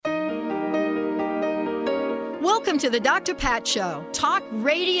Welcome to the Dr. Pat Show. Talk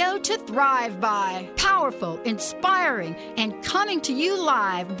radio to thrive by. Powerful, inspiring, and coming to you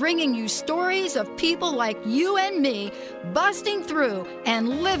live, bringing you stories of people like you and me busting through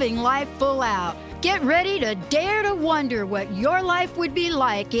and living life full out. Get ready to dare to wonder what your life would be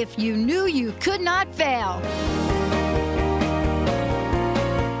like if you knew you could not fail.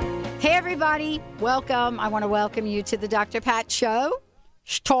 Hey, everybody. Welcome. I want to welcome you to the Dr. Pat Show.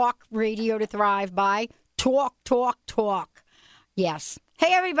 Talk radio to thrive by. Talk, talk, talk. Yes.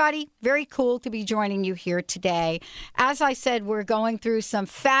 Hey, everybody. Very cool to be joining you here today. As I said, we're going through some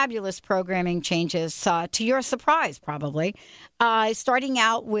fabulous programming changes, to your surprise, probably. Starting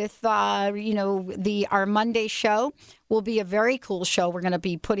out with, our Monday show will be a very cool show. We're going to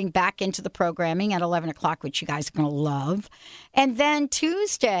be putting back into the programming at 11 o'clock, which you guys are going to love. And then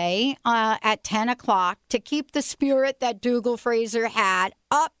Tuesday at 10 o'clock, to keep the spirit that Dougal Fraser had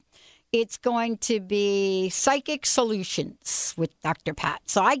up, it's going to be Psychic Solutions with Dr. Pat.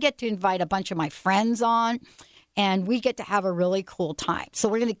 So I get to invite a bunch of my friends on, and we get to have a really cool time. So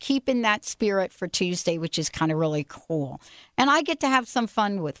we're going to keep in that spirit for Tuesday, which is kind of really cool. And I get to have some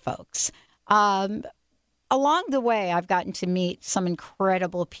fun with folks. Along the way, I've gotten to meet some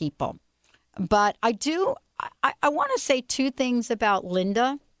incredible people. But I want to say two things about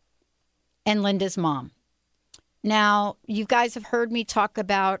Linda and Linda's mom. Now, you guys have heard me talk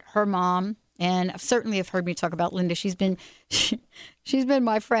about her mom, and certainly have heard me talk about Linda. She's been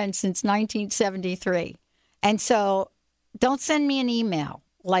my friend since 1973. And so don't send me an email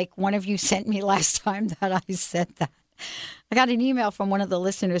like one of you sent me last time that I said that. I got an email from one of the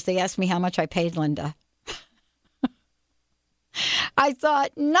listeners. They asked me how much I paid Linda. I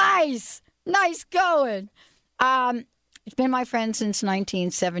thought, nice going. She's been my friend since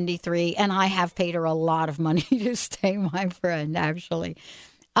 1973, and I have paid her a lot of money to stay my friend, actually.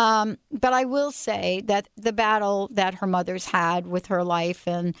 But I will say that the battle that her mother's had with her life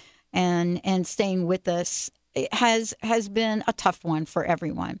and staying with us has been a tough one for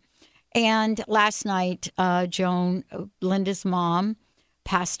everyone. And last night, Joan, Linda's mom,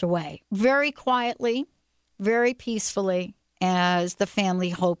 passed away very quietly, very peacefully, as the family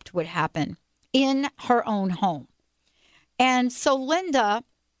hoped would happen in her own home. And so Linda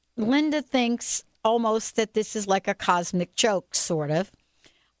thinks almost that this is like a cosmic joke, sort of.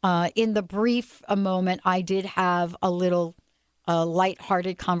 In the brief moment, I did have a little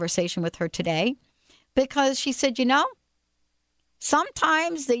lighthearted conversation with her today, because she said,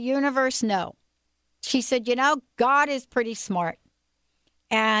 sometimes the universe knows. She said, God is pretty smart.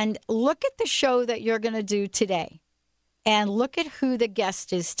 And look at the show that you're going to do today. And look at who the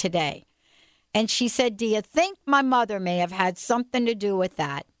guest is today. And she said, do you think my mother may have had something to do with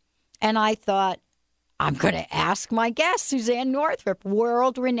that? And I thought, I'm going to ask my guest, Suzane Northrop,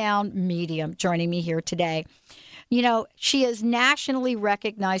 world-renowned medium, joining me here today. She is nationally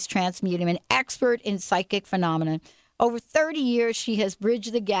recognized trance medium, an expert in psychic phenomena. Over 30 years, she has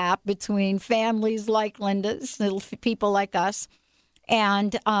bridged the gap between families like Linda's, little people like us,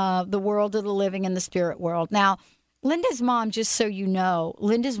 and the world of the living and the spirit world. Now, Linda's mom, just so you know,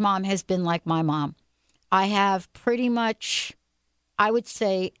 Linda's mom has been like my mom. I have pretty much, I would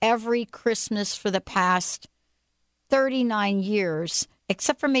say, every Christmas for the past 39 years,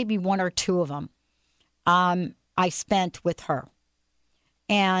 except for maybe one or two of them, I spent with her.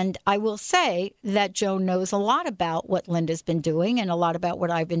 And I will say that Joan knows a lot about what Linda's been doing and a lot about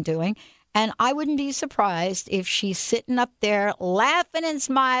what I've been doing. And I wouldn't be surprised if she's sitting up there laughing and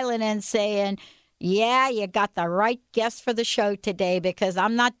smiling and saying, yeah, you got the right guest for the show today, because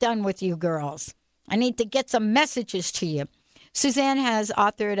I'm not done with you girls. I need to get some messages to you. Suzane has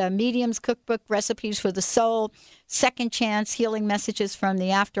authored a medium's cookbook, Recipes for the Soul, Second Chance, Healing Messages from the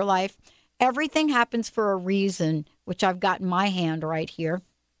Afterlife. Everything happens for a reason, which I've got in my hand right here.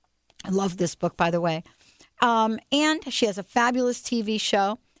 I love this book, by the way. And she has a fabulous TV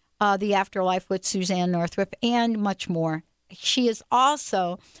show, The Afterlife with Suzane Northrop, and much more. She is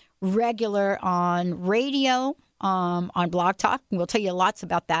also regular on radio, on Blog Talk. And we'll tell you lots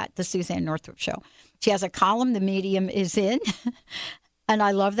about that, the Suzane Northrop Show. She has a column, The Medium is in, and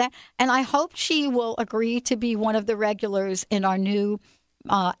I love that. And I hope she will agree to be one of the regulars in our new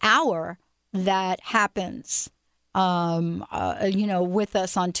hour that happens, with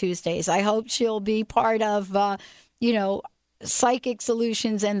us on Tuesdays. I hope she'll be part of, Psychic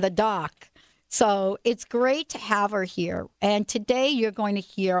Solutions and the Doc. So it's great to have her here. And today you're going to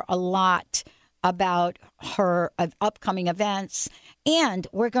hear a lot about her upcoming events. And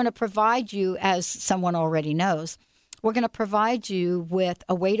we're going to provide you, as someone already knows, we're going to provide you with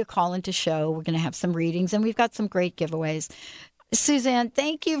a way to call into show. We're going to have some readings, and we've got some great giveaways. Suzane,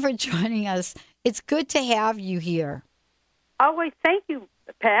 thank you for joining us. It's good to have you here. Always, thank you,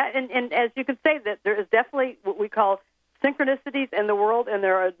 Pat. And as you can say, that there is definitely what we call synchronicities in the world, and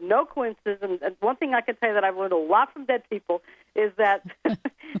there are no coincidences. And one thing I can say that I've learned a lot from dead people is that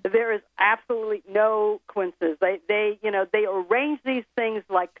there is absolutely no coincidence. They arrange these things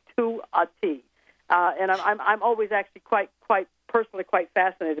like to a T. And I'm always actually quite personally quite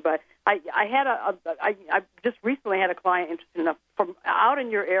fascinated by it. I just recently had a client interested enough from out in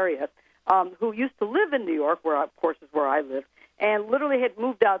your area who used to live in New York, where of course is where I live, and literally had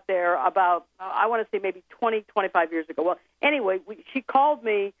moved out there about, I want to say maybe 20, 25 years ago. Well, anyway, she called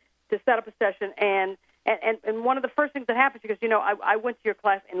me to set up a session, and one of the first things that happened, she goes, I went to your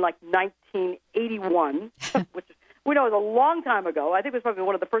class in like 1981, which is, we know it was a long time ago. I think it was probably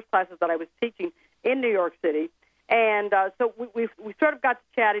one of the first classes that I was teaching in New York City. And so we sort of got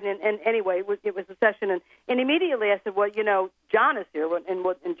to chatting, and anyway, it was a session, and immediately I said, well, John is here,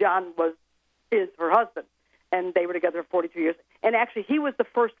 and John is her husband, and they were together for 42 years. And actually, he was the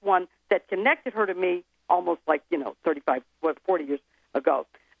first one that connected her to me almost like, 40 years ago.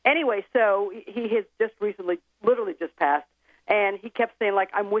 Anyway, so he has just recently, literally just passed, and he kept saying, like,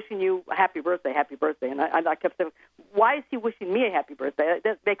 I'm wishing you a happy birthday. And I kept saying, why is he wishing me a happy birthday?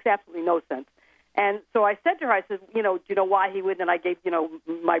 That makes absolutely no sense. And so I said to her, I said, do you know why he would? And I gave,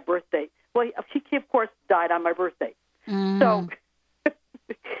 my birthday. Well, he of course, died on my birthday. So,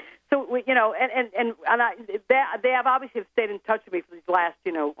 they have obviously stayed in touch with me for these last,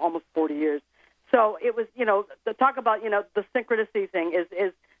 almost 40 years. So it was, the talk about, the synchronicity thing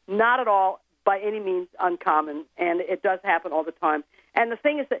is not at all by any means uncommon, and it does happen all the time. And the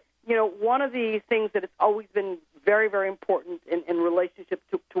thing is that, one of the things that has always been very, very important in relationship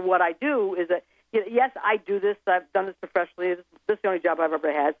to what I do is that, yes, I do this. I've done this professionally. This is the only job I've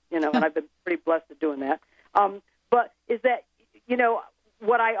ever had, and I've been pretty blessed at doing that. But is that,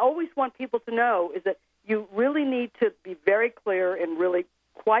 what I always want people to know is that you really need to be very clear and really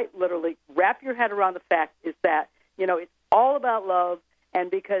quite literally wrap your head around the fact is that, it's all about love, and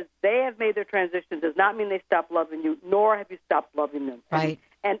because they have made their transition does not mean they stop loving you, nor have you stopped loving them. Right.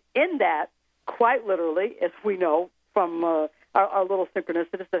 And in that, quite literally, as we know from our little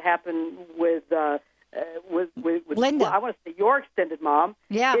synchronicities that happened with Linda. I want to say your extended mom.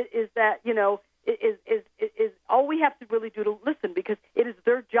 Yeah. Is that is all we have to really do to listen, because it is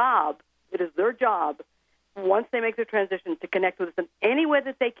their job. It is their job once they make their transition to connect with us in any way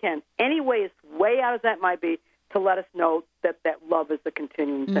that they can, any way as way out as that might be, to let us know that love is the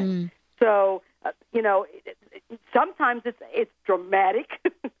continuing thing. So sometimes it's dramatic,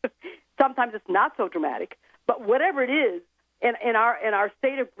 sometimes it's not so dramatic. But whatever it is, in our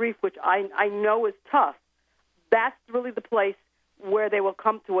state of grief, which I know is tough, that's really the place where they will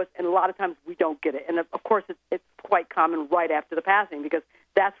come to us, and a lot of times we don't get it. And of course, it's quite common right after the passing, because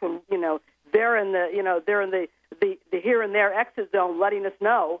that's when they're in the here and there exit zone, letting us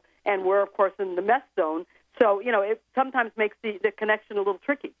know, and we're of course in the mess zone. So it sometimes makes the connection a little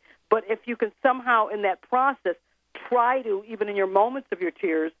tricky. But if you can somehow in that process try to, even in your moments of your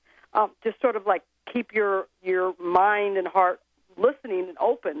tears, just sort of like keep your mind and heart listening and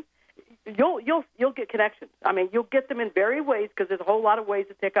open, you'll get connections. I mean, you'll get them in various ways, because there's a whole lot of ways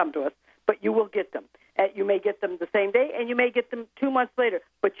that they come to us, but you will get them. You may get them the same day, and you may get them 2 months later,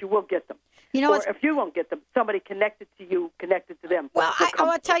 but you will get them. Or if you won't get them, somebody connected to you, connected to them. Well, I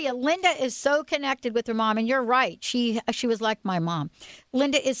want to tell you, Linda is so connected with her mom, and you're right. She was like my mom.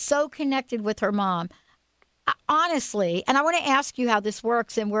 Linda is so connected with her mom. Honestly, and I want to ask you how this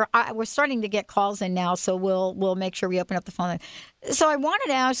works, and we're starting to get calls in now, so we'll make sure we open up the phone. So I wanted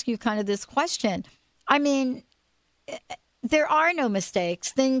to ask you kind of this question. I mean, there are no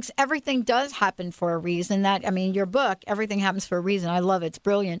mistakes. Everything does happen for a reason. Your book, Everything Happens for a Reason. I love it. It's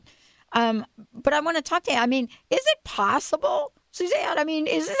brilliant. But I want to talk to you. I mean, is it possible, Suzane? I mean,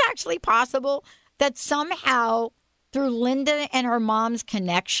 is this actually possible that somehow through Linda and her mom's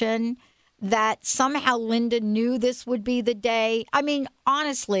connection, that somehow Linda knew this would be the day? I mean,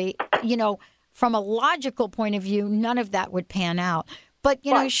 honestly, from a logical point of view, none of that would pan out. But,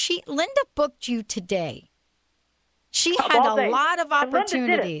 Linda booked you today. She had a lot of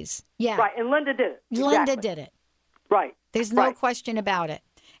opportunities. Yeah. Right, and Linda did it. Exactly. Linda did it. Right. There's no question about it.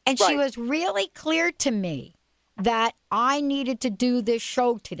 And she was really clear to me that I needed to do this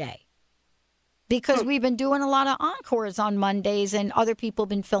show today, because we've been doing a lot of encores on Mondays, and other people have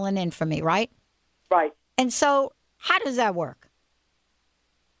been filling in for me, right? Right. And so how does that work?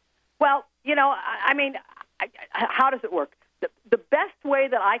 Well, how does it work? The best way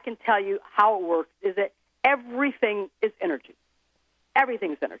that I can tell you how it works is that everything is energy.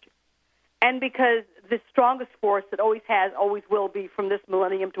 Everything is energy. And because the strongest force that always has, always will be from this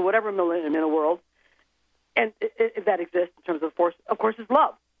millennium to whatever millennium in the world, and if that exists in terms of force, of course, is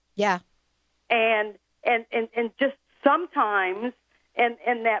love. Yeah. And just sometimes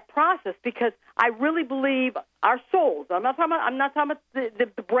in that process, because I really believe our souls. I'm not talking about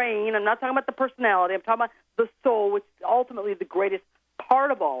the brain. I'm not talking about the personality. I'm talking about the soul, which is ultimately the greatest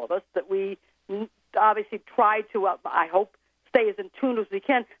part of all of us that we obviously try to, I hope, stay as in tune as we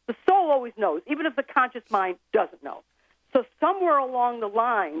can. The soul always knows, even if the conscious mind doesn't know. So somewhere along the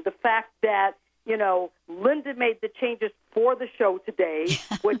line, the fact that, Linda made the changes for the show today,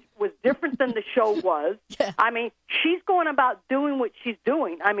 which was different than the show was. Yeah. I mean, she's going about doing what she's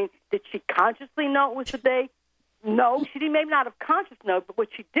doing. I mean, did she consciously know it was today? No, she may not have conscious know, but what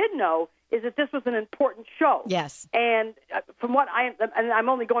she did know is that this was an important show. Yes. And from what I'm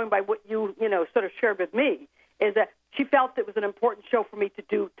only going by what you sort of shared with me, is that she felt it was an important show for me to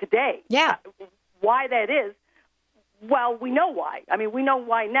do today. Yeah. Why that is, well, we know why. I mean, we know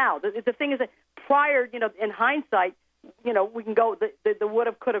why now. The thing is that prior, in hindsight, we can go the would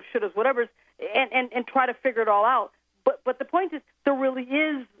have, could have, should have, whatever, and try to figure it all out. But the point is, there really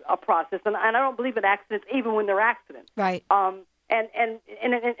is a process, and I don't believe in accidents, even when they're accidents. Right. And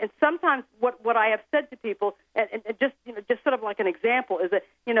sometimes what I have said to people, and just sort of like an example, is that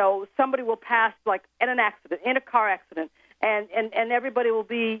somebody will pass like in an accident, in a car accident, and everybody will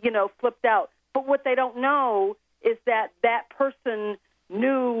be flipped out. But what they don't know is that person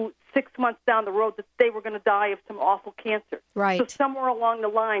knew 6 months down the road that they were going to die of some awful cancer. Right. So somewhere along the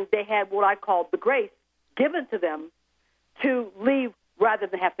line, they had what I call the grace given to them to leave rather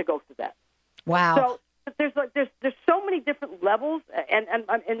than have to go through that. Wow. So there's so many different levels, and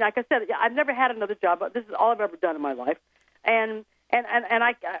like I said, I've never had another job, but this is all I've ever done in my life, and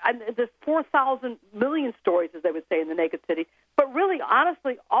I there's 4,000 million stories, as they would say in the Naked City, but really,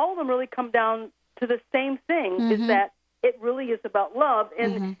 honestly, all of them really come down to the same thing: is that it really is about love,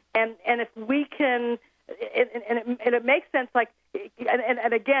 and if we can, and it makes sense. Like,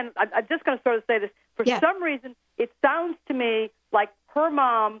 and again, I'm just going to sort of say this. For some reason, it sounds to me like her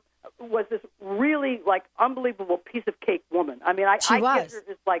mom was this really like unbelievable piece of cake woman. I mean, I get her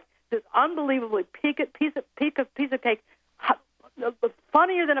as like this unbelievably piece of cake,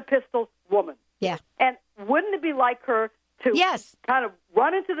 funnier than a pistol woman. Yeah. And wouldn't it be like her to kind of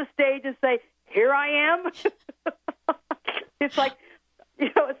run into the stage and say, "Here I am"? It's like,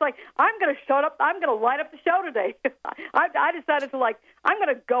 it's like, I'm going to shut up. I'm going to light up the show today. I decided to I'm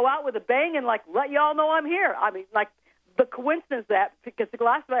going to go out with a bang and let you all know I'm here. I mean, the coincidence that, because the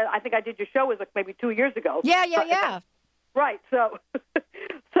last time I think I did your show was maybe 2 years ago. Yeah. Right. So that's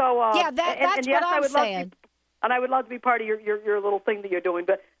what I'm saying. And I would love to be part of your little thing that you're doing.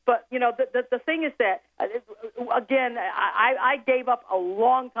 But the thing is that, again, I gave up a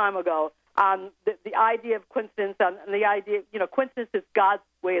long time ago on the idea of coincidence, and the idea, coincidence is God's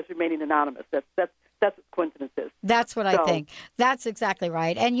way of remaining anonymous. That's what coincidence is. That's what I think. That's exactly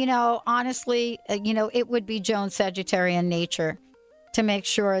right. And, honestly, it would be Joan's Sagittarian nature to make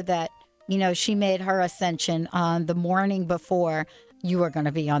sure that, she made her ascension on the morning before you are going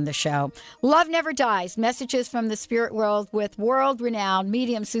to be on the show. Love Never Dies. Messages from the spirit world with world-renowned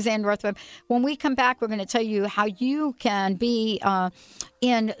medium Suzane Northrop. When we come back, we're going to tell you how you can be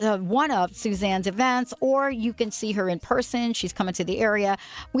in one of Suzane's events, or you can see her in person. She's coming to the area.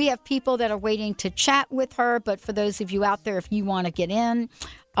 We have people that are waiting to chat with her, but for those of you out there, if you want to get in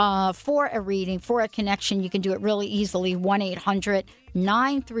for a reading, for a connection, you can do it really easily,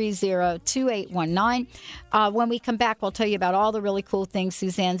 1-800-930-2819. When we come back, we'll tell you about all the really cool things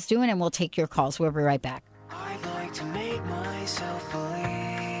Suzane's doing, and we'll take your calls. We'll be right back. I'd like to make myself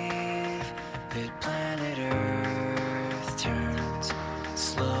believe that planet Earth turns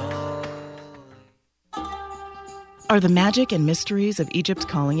slowly. Are the magic and mysteries of Egypt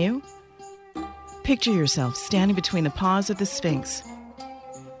calling you? Picture yourself standing between the paws of the Sphinx,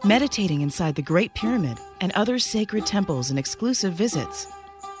 meditating inside the Great Pyramid and other sacred temples and exclusive visits.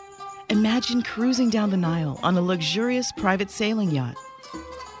 Imagine cruising down the Nile on a luxurious private sailing yacht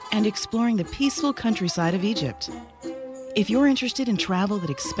and exploring the peaceful countryside of Egypt. If you're interested in travel that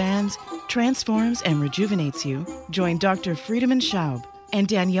expands, transforms, and rejuvenates you, join Dr. Friedemann Schaub and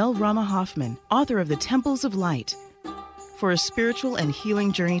Danielle Rama Hoffman, author of The Temples of Light, for a spiritual and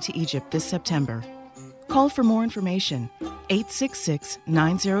healing journey to Egypt this September. Call for more information,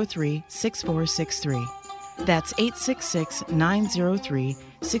 866-903-6463. That's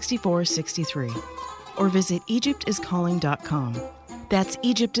 866-903-6463. Or visit EgyptIsCalling.com. That's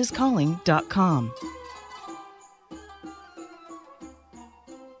EgyptIsCalling.com.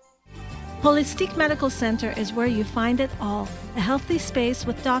 Holistic Medical Center is where you find it all. A healthy space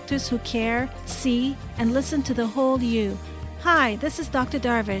with doctors who care, see, and listen to the whole you. Hi, this is Dr.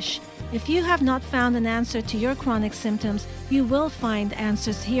 Darvish. If you have not found an answer to your chronic symptoms, you will find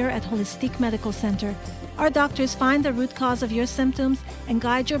answers here at Holistic Medical Center. Our doctors find the root cause of your symptoms and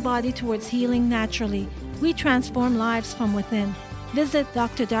guide your body towards healing naturally. We transform lives from within. Visit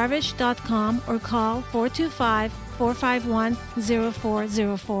drdarvish.com or call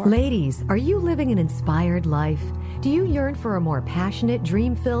 425-451-0404. Ladies, are you living an inspired life? Do you yearn for a more passionate,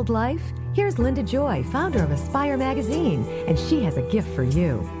 dream-filled life? Here's Linda Joy, founder of Aspire Magazine, and she has a gift for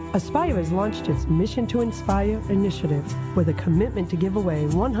you. Aspire has launched its Mission to Inspire initiative with a commitment to give away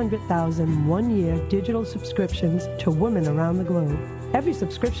 100,000 one-year digital subscriptions to women around the globe. Every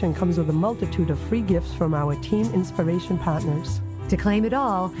subscription comes with a multitude of free gifts from our team inspiration partners. To claim it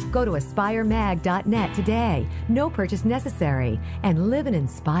all, go to aspiremag.net today. No purchase necessary, and live an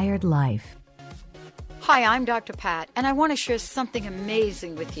inspired life. Hi, I'm Dr. Pat, and I want to share something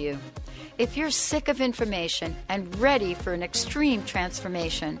amazing with you. If you're sick of information and ready for an extreme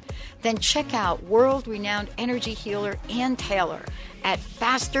transformation, then check out world-renowned energy healer Ann Taylor at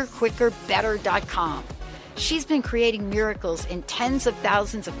fasterquickerbetter.com. She's been creating miracles in tens of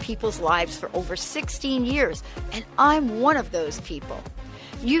thousands of people's lives for over 16 years, and I'm one of those people.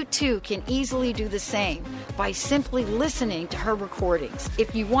 You too can easily do the same by simply listening to her recordings.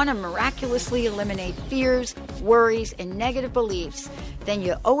 If you want to miraculously eliminate fears, worries, and negative beliefs, then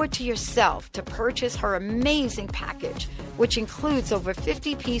you owe it to yourself to purchase her amazing package, which includes over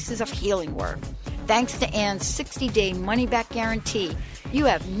 50 pieces of healing work. Thanks to Ann's 60-day money-back guarantee, you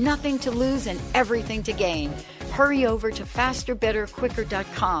have nothing to lose and everything to gain. Hurry over to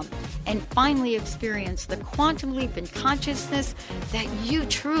fasterbetterquicker.com and finally experience the quantum leap in consciousness that you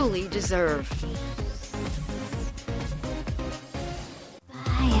truly deserve.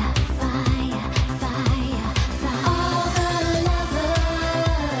 Fire, fire, fire, fire. All the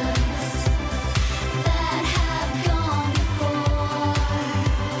lovers that have gone before,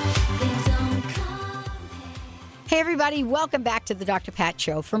 they don't compare. Hey, everybody, welcome back to the Dr. Pat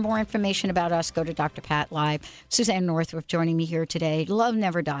Show. For more information about us, go to Dr. Pat Live. Suzane Northrop joining me here today. Love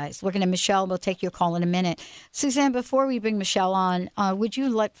never dies. Looking at Michelle. We'll take your call in a minute. Suzane, before we bring Michelle on, would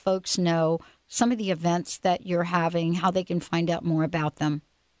you let folks know some of the events that you're having, how they can find out more about them?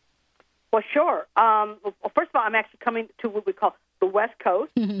 Well, sure. Well, first of all, I'm actually coming to what we call the West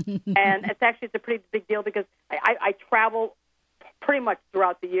Coast, and it's a pretty big deal because I travel pretty much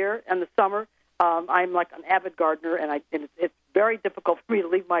throughout the year and the summer. I'm like an avid gardener, and it's very difficult for me to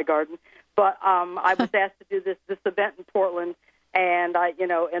leave my garden. But I was asked to do this event in Portland, and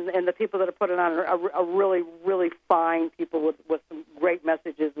and the people that are putting on are really, really fine people with some great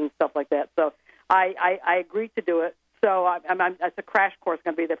messages and stuff like that. So I agreed to do it. So it's a crash course,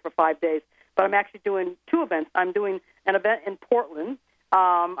 going to be there for 5 days. But I'm actually doing two events. I'm doing an event in Portland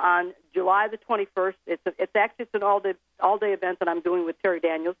on July the 21st. It's an all day event that I'm doing with Terry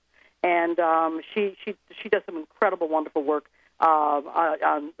Daniels. And she does some incredible, wonderful work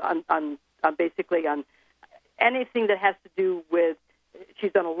on basically on anything that has to do with.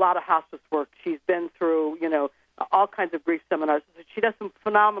 She's done a lot of hospice work. She's been through all kinds of grief seminars. She does some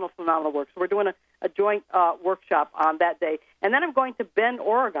phenomenal work. So we're doing a joint workshop on that day, and then I'm going to Bend,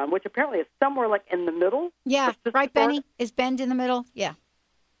 Oregon, which apparently is somewhere like in the middle. Yeah, right, Benny? Is Bend in the middle? Yeah.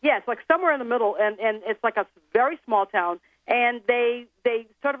 Yeah, it's like somewhere in the middle, and it's like a very small town. And they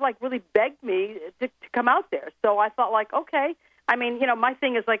sort of like really begged me to come out there. So I thought like, okay. I mean, my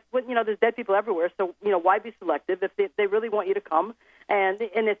thing is like, there's dead people everywhere. So, why be selective if they really want you to come? And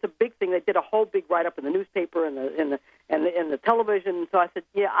it's a big thing. They did a whole big write-up in the newspaper and the television. So I said,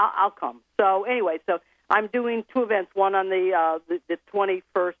 yeah, I'll come. So anyway, so I'm doing two events, one on the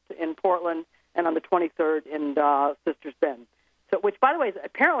 21st in Portland and on the 23rd in Sisters Bend. So, which, by the way, is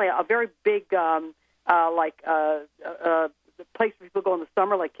apparently a very big place where people go in the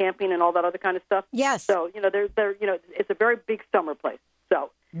summer, like camping and all that other kind of stuff. Yes. So it's a very big summer place. So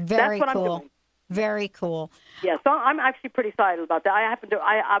very that's what cool. I'm doing. Very cool. Yeah. So I'm actually pretty excited about that. I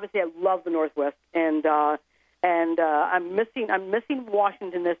love the Northwest, and I'm missing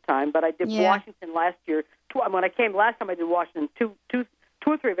Washington this time, but I did Washington last year. When I came last time, I did Washington two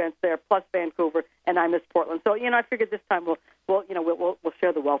or three events there, plus Vancouver, and I missed Portland. So I figured this time we'll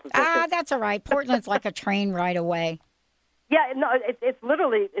share the wealth of that. That's all right. Portland's like a train ride away. Yeah, no, it's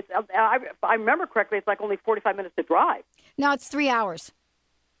literally. I remember correctly. It's like only 45 minutes to drive. No, it's 3 hours.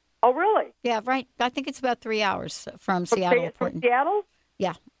 Oh, really? Yeah, right. I think it's about 3 hours from Seattle to Portland. From Seattle?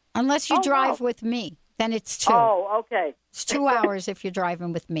 Yeah, unless you drive with me, then it's 2. Oh, okay. It's 2 hours if you're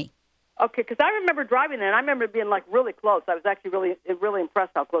driving with me. Okay, because I remember driving there, and I remember it being like really close. I was actually really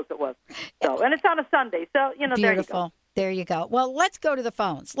impressed how close it was. So, and it's on a Sunday, so Beautiful. there you go. There you go. Well, let's go to the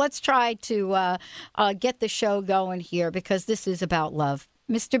phones. Let's try to get the show going here because this is about love.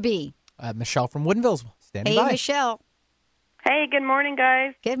 Mr. B. Michelle from Woodinville's standing Hey, by. Michelle. Hey, good morning,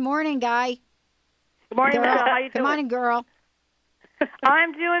 guys. Good morning, guy. Good morning, Girl. Michelle. How you doing? Good morning, girl.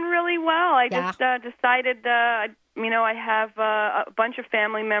 I'm doing really well. I Yeah. just decided, I have a bunch of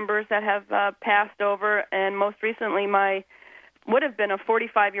family members that have passed over, and most recently would have been a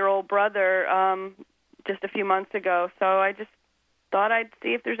 45-year-old brother just a few months ago. So I just thought I'd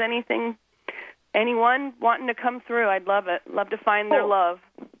see if there's anyone wanting to come through. I'd love it. Love to find their love.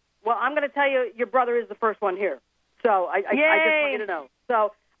 Well, I'm going to tell you, your brother is the first one here. So I just want you to know.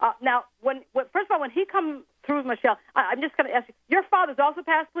 So now, first of all, when he comes through, Michelle, I'm just going to ask you, your father's also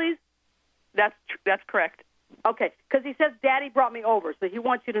passed, please? That's correct. Okay, because he says Daddy brought me over, so he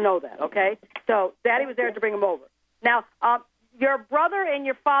wants you to know that, okay? So Daddy was there to bring him over. Now, your brother and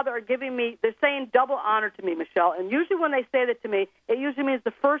your father are they're saying double honor to me, Michelle, and usually when they say that to me, it usually means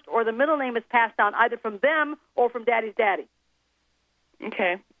the first or the middle name is passed down either from them or from Daddy's daddy.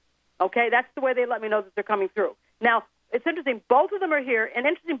 Okay. Okay, that's the way they let me know that they're coming through. Now, it's interesting, both of them are here, and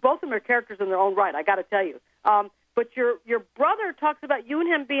both of them are characters in their own right, I got to tell you. But your brother talks about you and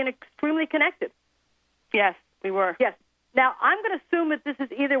him being extremely connected. Yes, we were. Yes. Now, I'm going to assume that this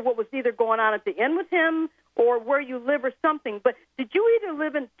is either what was going on at the inn with him or where you live or something. But did you either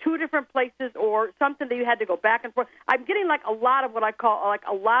live in two different places or something that you had to go back and forth? I'm getting like a lot of what I call like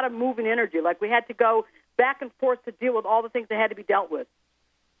a lot of moving energy. Like we had to go back and forth to deal with all the things that had to be dealt with.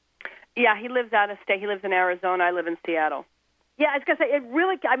 Yeah, he lives out of state. He lives in Arizona. I live in Seattle. Yeah, I was going to say,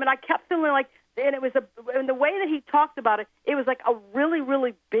 I kept feeling like, and it was in the way that he talked about it, it was like a really,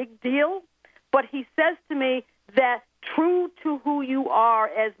 really big deal. But he says to me that true to who you are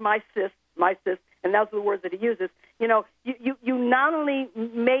as my sis, and those are the words that he uses, you not only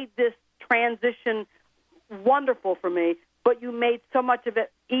made this transition wonderful for me, but you made so much of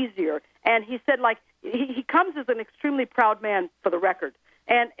it easier. And he said, like, he comes as an extremely proud man, for the record.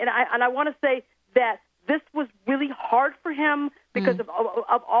 And I want to say that this was really hard for him because of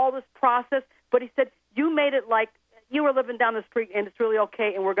all this process. But he said, you made it like you were living down the street and it's really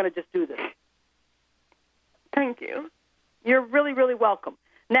okay and we're going to just do this. Thank you. You're really, really welcome.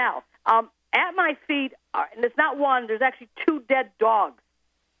 Now, at my feet, and it's not one, there's actually two dead dogs.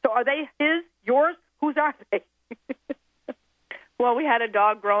 So are they his, yours? Whose are they? Well, we had a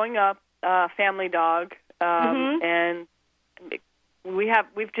dog growing up, family dog, and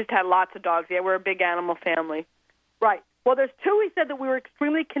we've just had lots of dogs. Yeah, we're a big animal family. Right. Well, there's two he said that we were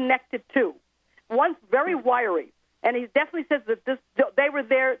extremely connected to. One's very wiry, and he definitely says that they were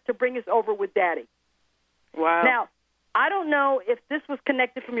there to bring us over with Daddy. Wow. Now, I don't know if this was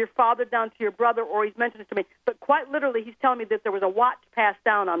connected from your father down to your brother, or he's mentioned it to me, but quite literally he's telling me that there was a watch passed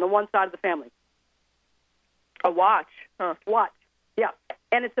down on the one side of the family. A watch? Huh. Watch, yeah.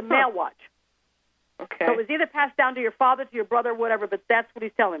 And it's a male watch. Okay. So it was either passed down to your father, to your brother, whatever, but that's what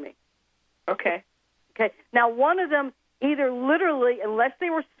he's telling me. Okay. Okay. Now, one of them either literally, unless they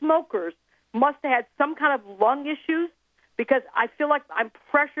were smokers, must have had some kind of lung issues, because I feel like I'm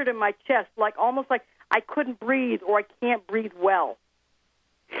pressured in my chest, like almost like I couldn't breathe or I can't breathe well.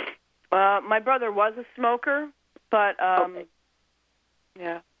 My brother was a smoker, but okay.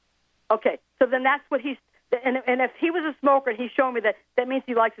 Yeah. Okay. So then that's what he's. And if he was a smoker and he's showing me that means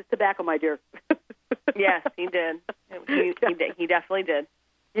he likes his tobacco, my dear. Yes, he did. He definitely did.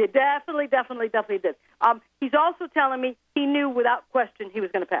 He definitely did. He's also telling me he knew without question he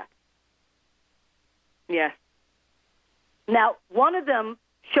was going to pass. Yes. Now, one of them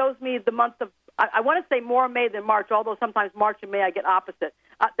shows me the month of, I want to say more May than March, although sometimes March and May I get opposite.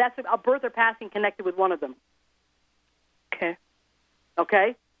 That's a birth or passing connected with one of them. Okay.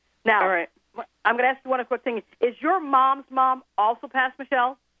 Okay? Now, all right. I'm going to ask you one quick thing. Is your mom's mom also passed,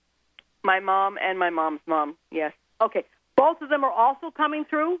 Michelle? My mom and my mom's mom, yes. Okay. Both of them are also coming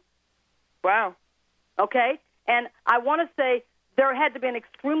through? Wow. Okay? And I want to say there had to be an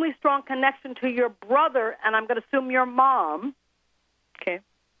extremely strong connection to your brother, and I'm going to assume your mom. Okay.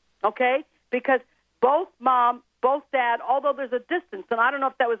 Okay? Because both mom, both dad, although there's a distance, and I don't know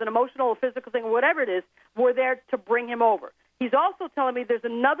if that was an emotional or physical thing or whatever it is, were there to bring him over. He's also telling me there's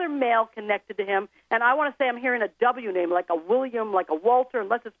another male connected to him, and I want to say I'm hearing a W name, like a William, like a Walter,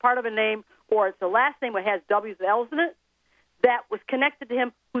 unless it's part of a name or it's a last name that has W's and L's in it, that was connected to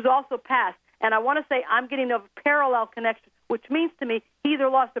him, who's also passed. And I want to say I'm getting a parallel connection, which means to me he either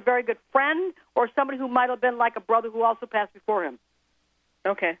lost a very good friend or somebody who might have been like a brother who also passed before him.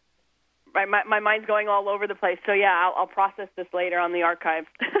 Okay. My mind's going all over the place. So, yeah, I'll process this later on the archives.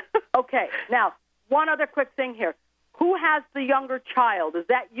 Okay. Now, one other quick thing here. Who has the younger child? Is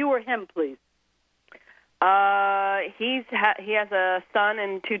that you or him, please? He has a son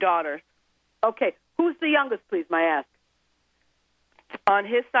and 2 daughters. Okay. Who's the youngest, please, may I ask? On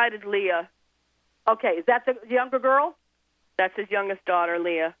his side is Leah. Okay. Is that the younger girl? That's his youngest daughter,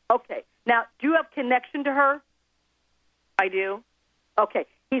 Leah. Okay. Now, do you have connection to her? I do. Okay.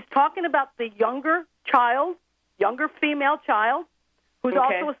 He's talking about the younger child, younger female child, who's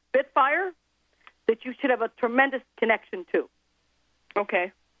also a Spitfire, that you should have a tremendous connection to.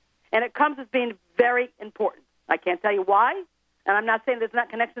 Okay. And it comes as being very important. I can't tell you why, and I'm not saying there's not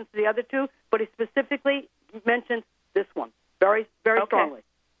connections to the other 2, but he specifically mentions this one very, very strongly.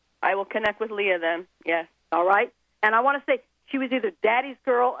 I will connect with Leah then, yes. All right? And I want to say she was either daddy's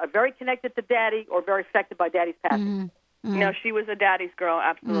girl, or very connected to daddy, or very affected by daddy's passing. No, she was a daddy's girl,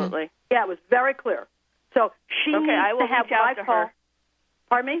 absolutely. Yeah, it was very clear. So she needs I will to have reach out to her.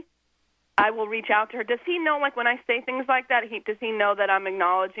 Pardon me? I will reach out to her. Does he know, like, when I say things like that, does he know that I'm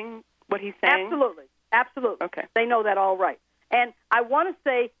acknowledging what he's saying? Absolutely. Absolutely. Okay. They know that all right. And I want to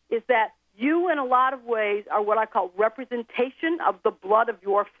say is that you, in a lot of ways, are what I call representation of the blood of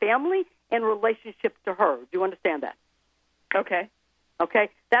your family in relationship to her. Do you understand that? Okay. Okay?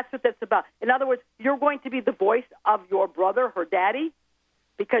 That's what that's about. In other words, you're going to be the voice of your brother, her daddy,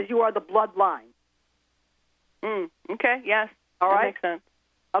 because you are the bloodline. Okay, yes. All that right? makes sense.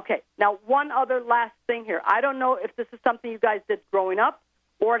 Okay. Now, one other last thing here. I don't know if this is something you guys did growing up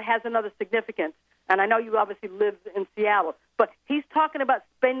or it has another significance. And I know you obviously live in Seattle. But he's talking about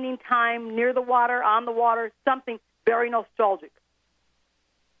spending time near the water, on the water, something very nostalgic.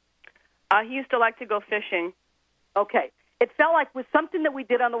 He used to like to go fishing. Okay. It felt like it was something that we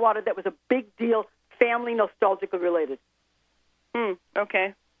did on the water that was a big deal, family nostalgically related.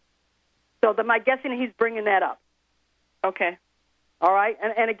 Okay. So my guessing he's bringing that up. Okay. All right?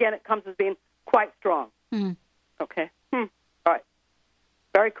 And again, it comes as being quite strong. Okay. All right.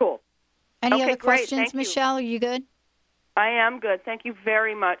 Very cool. Any other great. questions, Thank you. Michelle? Are you good? I am good. Thank you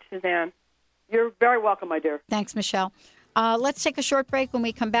very much, Suzanne. You're very welcome, my dear. Thanks, Michelle. Let's take a short break. When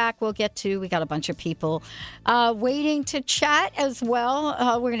we come back, we got a bunch of people waiting to chat as well.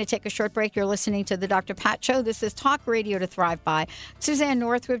 We're going to take a short break. You're listening to the Dr. Pat Show. This is Talk Radio to Thrive By. Suzane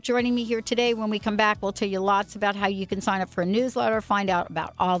Northrop joining me here today. When we come back, we'll tell you lots about how you can sign up for a newsletter, find out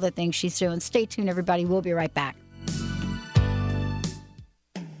about all the things she's doing. Stay tuned, everybody. We'll be right back.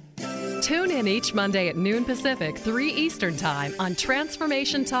 Tune in each Monday at noon Pacific, 3 Eastern Time on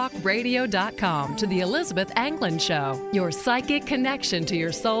TransformationTalkRadio.com to the Elizabeth Anglin Show, your psychic connection to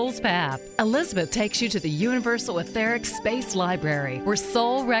your soul's path. Elizabeth takes you to the Universal Etheric Space Library, where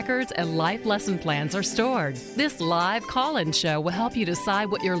soul records and life lesson plans are stored. This live call-in show will help you decide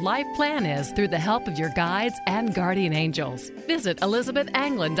what your life plan is through the help of your guides and guardian angels. Visit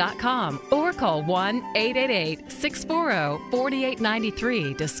ElizabethAnglin.com or call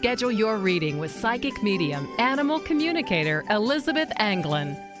 1-888-640-4893 to schedule your reading with psychic medium, animal communicator Elizabeth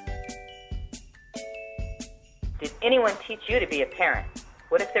Anglin. Did anyone teach you to be a parent?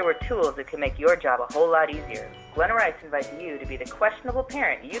 What if there were tools that could make your job a whole lot easier? Glenna Rice invites you to be the questionable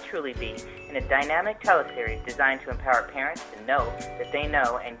parent you truly be in a dynamic teleseries designed to empower parents to know that they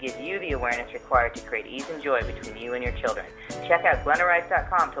know and give you the awareness required to create ease and joy between you and your children. Check out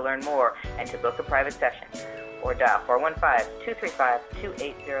GlennaRice.com to learn more and to book a private session. Or dial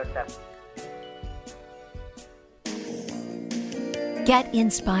 415-235-2807. Get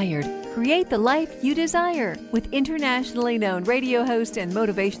inspired. Create the life you desire with internationally known radio host and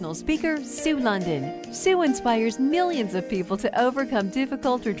motivational speaker, Sue London. Sue inspires millions of people to overcome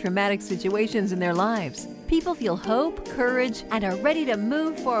difficult or traumatic situations in their lives. People feel hope, courage, and are ready to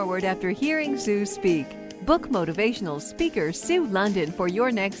move forward after hearing Sue speak. Book motivational speaker Sue London for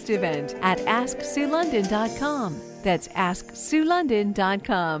your next event at AskSueLondon.com. That's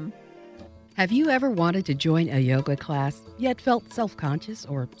AskSueLondon.com. Have you ever wanted to join a yoga class, yet felt self-conscious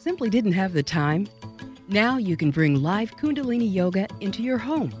or simply didn't have the time? Now you can bring live Kundalini Yoga into your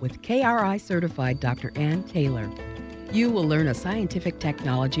home with KRI-certified Dr. Ann Taylor. You will learn a scientific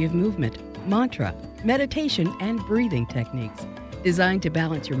technology of movement, mantra, meditation, and breathing techniques designed to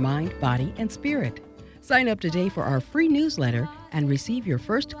balance your mind, body, and spirit. Sign up today for our free newsletter and receive your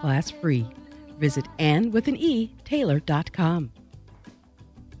first class free. Visit AnnWithAnETaylor.com.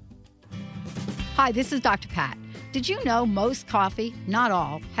 Hi, this is Dr. Pat. Did you know most coffee, not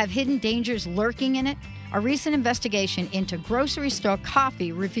all, have hidden dangers lurking in it? A recent investigation into grocery store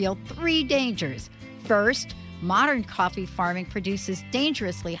coffee revealed 3 dangers. First, modern coffee farming produces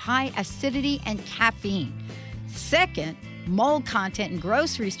dangerously high acidity and caffeine. Second, mold content in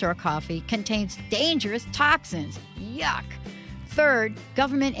grocery store coffee contains dangerous toxins. Yuck. Third,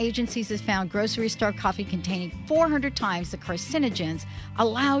 government agencies have found grocery store coffee containing 400 times the carcinogens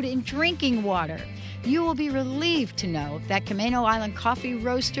allowed in drinking water. You will be relieved to know that Camino Island Coffee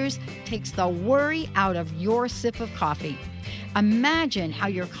Roasters takes the worry out of your sip of coffee. Imagine how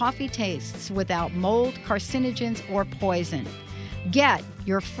your coffee tastes without mold, carcinogens, or poison. Get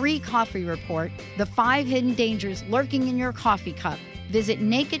your free coffee report, The 5 Hidden Dangers Lurking in Your Coffee Cup. Visit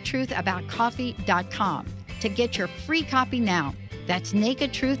nakedtruthaboutcoffee.com to get your free copy now. That's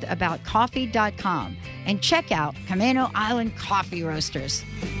nakedtruthaboutcoffee.com. And check out Camino Island Coffee Roasters.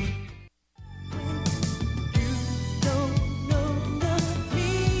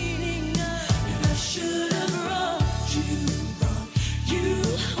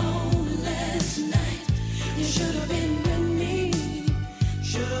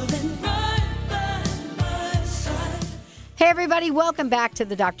 Hey, everybody, welcome back to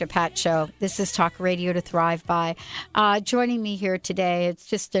the Dr. Pat Show. This is Talk Radio to Thrive By. Joining me here today, it's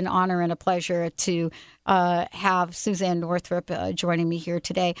just an honor and a pleasure to have Suzane Northrop joining me here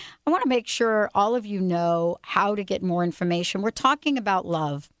today. I want to make sure all of you know how to get more information. We're talking about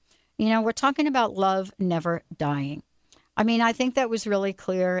love. You know, we're talking about love never dying. I mean, I think that was really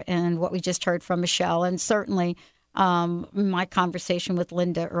clear in what we just heard from Michelle, and certainly my conversation with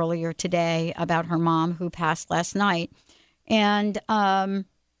Linda earlier today about her mom who passed last night. And I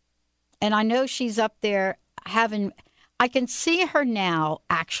know she's up there having, I can see her now,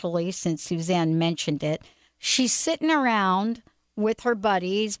 actually, since Suzane mentioned it. She's sitting around with her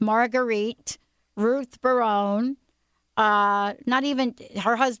buddies, Marguerite, Ruth Barone. Not even,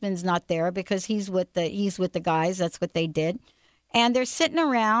 her husband's not there because he's with the guys. That's what they did. And they're sitting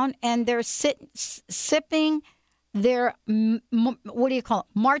around and they're sipping their, what do you call it?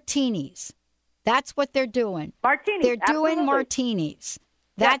 Martinis. That's what they're doing. Martinis. They're doing absolutely. martinis.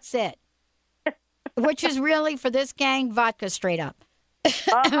 That's it. Which is really, for this gang, vodka straight up.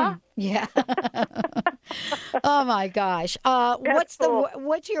 Uh-huh. Yeah. Oh, my gosh. What's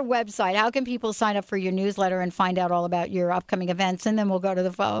your website? How can people sign up for your newsletter and find out all about your upcoming events? And then we'll go to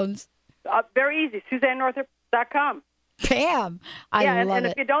the phones. Very easy. SuzanneNorthrop.com. Bam. I love and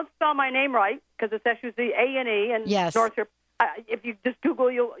it. if you don't spell my name right, because it's SUZANE and yes. Northrop, if you just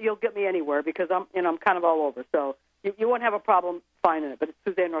Google, you'll get me anywhere because I'm kind of all over. So you won't have a problem finding it. But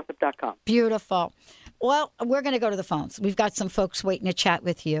it's SuzanneNorthrop.com. Beautiful. Well, we're going to go to the phones. We've got some folks waiting to chat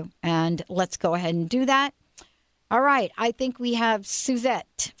with you, and let's go ahead and do that. All right. I think we have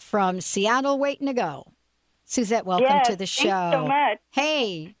Suzette from Seattle waiting to go. Suzette, welcome to the show. Thanks so much.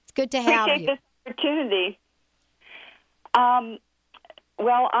 Hey, it's good to have you. Appreciate this opportunity.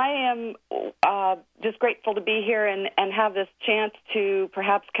 Well, I am just grateful to be here and have this chance to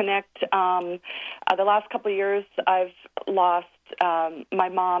perhaps connect. The last couple of years, I've lost my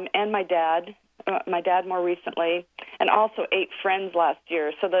mom and my dad more recently, and also 8 friends last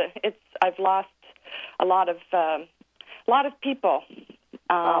year. So I've lost a lot of people.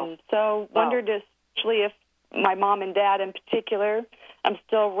 So wondered especially if my mom and dad in particular, I'm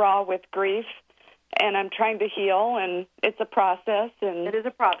still raw with grief. And I'm trying to heal, and it's a process. And it is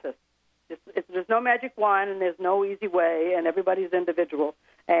a process. There's no magic wand, and there's no easy way, and everybody's individual.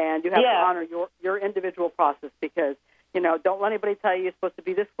 And you have to honor your individual process because, don't let anybody tell you you're supposed to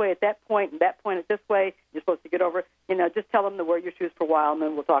be this way at that point, and that point at this way. You're supposed to get over. Just tell them to wear your shoes for a while, and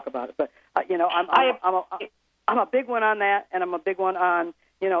then we'll talk about it. But, I'm a big one on that, and I'm a big one on,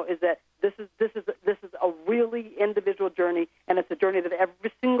 is that this is a really individual journey, and it's a journey that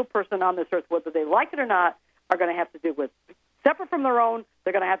every single person on this earth, whether they like it or not, are going to have to deal with. Separate from their own,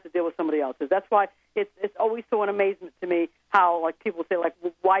 they're going to have to deal with somebody else's. That's why it's always so an amazement to me how people say well,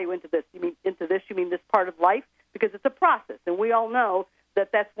 why are you into this? You mean into this? You mean this part of life? Because it's a process, and we all know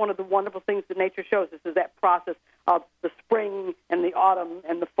that that's one of the wonderful things that nature shows us is that process of the spring and the autumn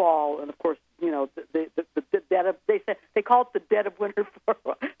and the fall, and of course, the dead of, they call it the dead of winter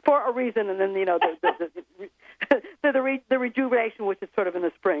for a reason, and then the rejuvenation, which is sort of in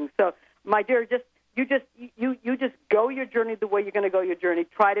the spring. So, my dear, you just go your journey the way you're going to go your journey.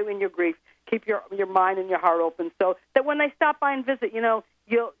 Try to, in your grief, keep your mind and your heart open, so that when they stop by and visit, you'll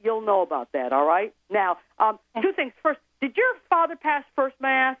know about that. All right. Now, 2 things. First, did your father pass first, may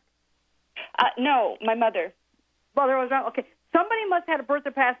I ask? No, my mother. Mother was not okay. Somebody must have had a birth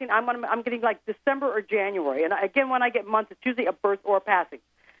or passing. I'm getting like December or January, and again, when I get months, it's usually a birth or a passing.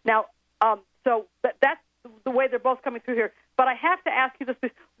 Now, so that's the way they're both coming through here. But I have to ask you this: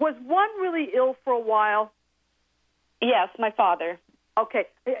 please. Was one really ill for a while? Yes, my father. Okay,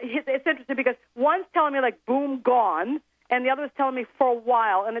 it's interesting because one's telling me like boom, gone, and the other is telling me for a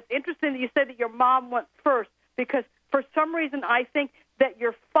while. And it's interesting that you said that your mom went first because for some reason I think that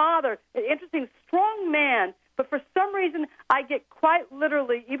your father, an interesting, strong man, But for some reason, I get quite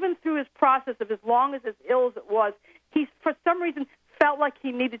literally, even through his process of as long as ill as it was, he, for some reason, felt like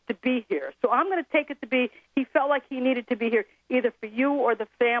he needed to be here. So I'm going to take it to be he felt like he needed to be here, either for you or the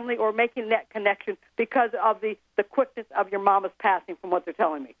family, or making that connection because of the quickness of your mama's passing, from what they're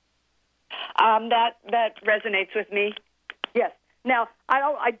telling me. That resonates with me. Yes. Now,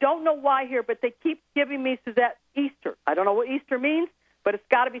 I don't know why here, but they keep giving me, Suzette, Easter. I don't know what Easter means, but it's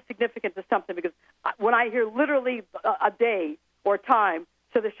got to be significant to something, because when I hear literally a day or time,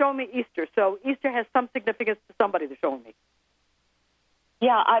 so they're showing me Easter. So Easter has some significance to somebody they're showing me.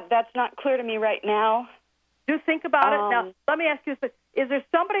 Yeah, that's not clear to me right now. Do think about it. Now, let me ask you this. Is there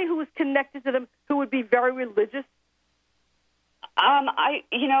somebody who is connected to them who would be very religious?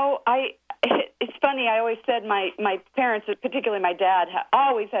 It's funny. I always said my parents, particularly my dad,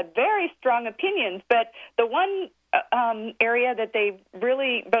 always had very strong opinions. But the one area that they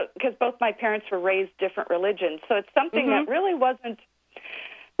really, because both my parents were raised different religions, so it's something that really wasn't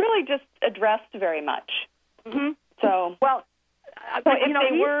really just addressed very much. Mm-hmm. So well. So you know,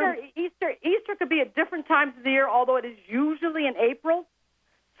 Easter could be at different times of the year, although it is usually in April.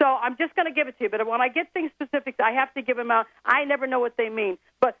 So I'm just going to give it to you. But when I get things specific, I have to give them out. I never know what they mean.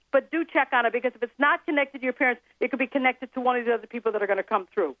 But do check on it, because if it's not connected to your parents, it could be connected to one of the other people that are going to come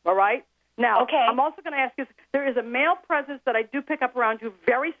through. All right? Now, okay. I'm also going to ask you, there is a male presence that I do pick up around you,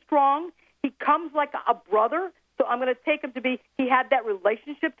 very strong. He comes like a brother. So I'm going to take him to be, he had that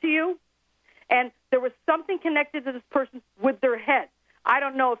relationship to you. And there was something connected to this person with their head. I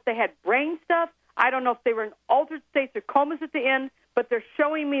don't know if they had brain stuff. I don't know if they were in altered states or comas at the end, but they're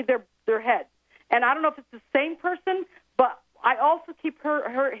showing me their head. And I don't know if it's the same person, but I also keep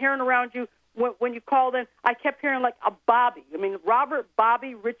hearing around you when you called in, I kept hearing like a Bobby. I mean, Robert,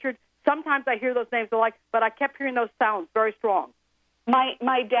 Bobby, Richard. Sometimes I hear those names alike, but I kept hearing those sounds very strong.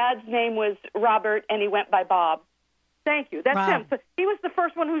 My dad's name was Robert, and he went by Bob. Thank you. That's him. So he was the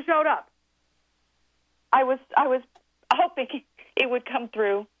first one who showed up. I was hoping it would come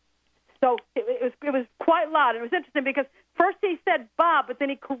through. So it was quite loud. It was interesting because first he said Bob, but then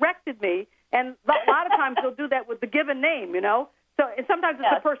he corrected me. And a lot of times he'll do that with the given name, you know. So and sometimes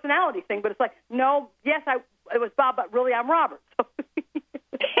it's a personality thing, but it's like, no, yes, it was Bob, but really I'm Robert. So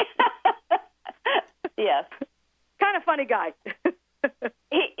yes, kind of funny guy.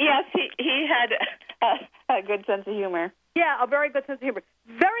 He had a good sense of humor. Yeah, a very good sense of humor.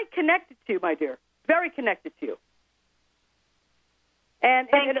 Very connected to you, my dear. Very connected to you. And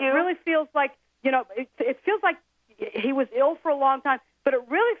it really feels like, you know, it feels like he was ill for a long time, but it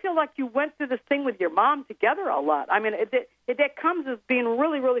really feels like you went through this thing with your mom together a lot. I mean, it comes as being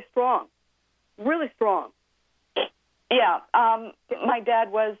really, really strong. Really strong. Yeah. My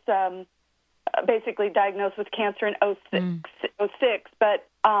dad was basically diagnosed with cancer in 06, but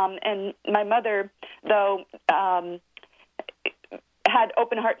and my mother, though, had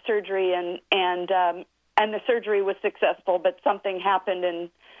open heart surgery, and the surgery was successful, but something happened, and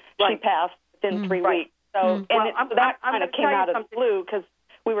she passed within 3 weeks. So, that kind of came out of the blue because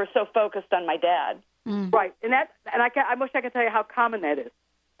we were so focused on my dad. Right, and I wish I could tell you how common that is.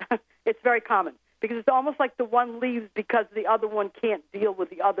 It's very common because it's almost like the one leaves because the other one can't deal with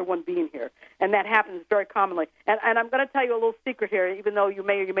the other one being here, and that happens very commonly. And I'm going to tell you a little secret here, even though you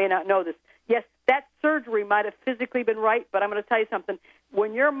may or you may not know this. Yes, that surgery might have physically been right, but I'm going to tell you something.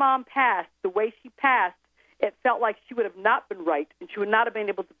 When your mom passed, the way she passed, it felt like she would have not been right, and she would not have been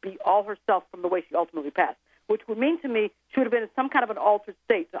able to be all herself from the way she ultimately passed, which would mean to me she would have been in some kind of an altered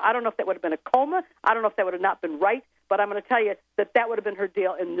state. So I don't know if that would have been a coma. I don't know if that would have not been right, but I'm going to tell you that would have been her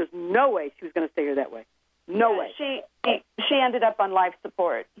deal, and there's no way she was going to stay here that way. No way. She ended up on life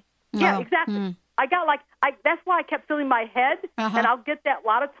support. Yeah, exactly. I got that's why I kept feeling my head, and I'll get that a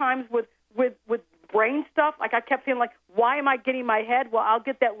lot of times with brain stuff. Like I kept feeling like, why am I getting my head? Well, I'll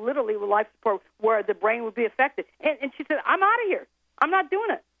get that literally with life support where the brain would be affected. And she said, I'm out of here. I'm not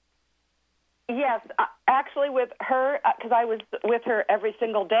doing it. Yes, actually with her, because I was with her every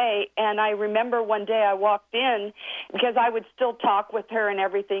single day, and I remember one day I walked in, because I would still talk with her and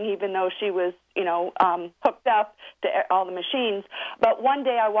everything, even though she was, hooked up to all the machines. But one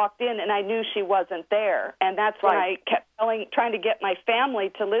day I walked in, and I knew she wasn't there, and that's when I kept trying to get my family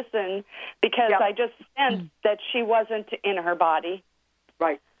to listen, because I just sensed that she wasn't in her body.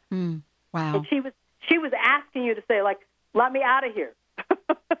 Right. Wow. And she was asking you to say, like, let me out of here.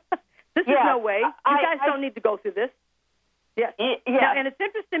 This is no way. You guys don't need to go through this. Yes. Yeah. Now, and it's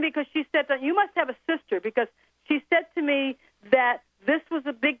interesting because she said that you must have a sister, because she said to me that this was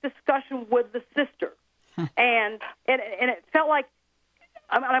a big discussion with the sister. and it felt like,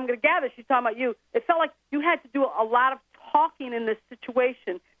 I'm going to gather she's talking about you, it felt like you had to do a lot of talking in this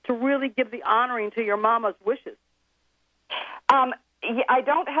situation to to really give the honoring to your mama's wishes? I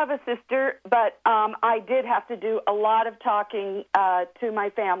don't have a sister, but I did have to do a lot of talking to my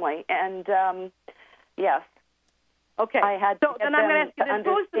family, and yes. Okay. I had so to then get I'm them going to ask you to this.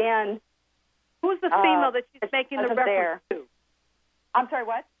 understand. Who's the female that she's making the reference to? I'm sorry,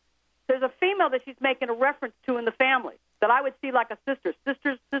 what? There's a female that she's making a reference to in the family that I would see like a sister.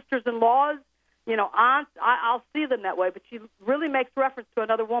 Sisters-in-laws, aunts. I'll see them that way, but she really makes reference to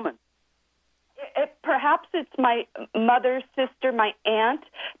another woman. Perhaps it's my mother's sister, my aunt,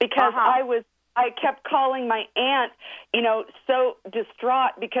 because I kept calling my aunt, so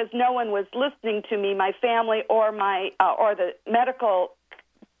distraught because no one was listening to me, my family or my or the medical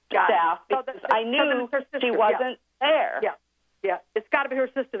staff, because I knew she wasn't there. Yeah, it's got to be her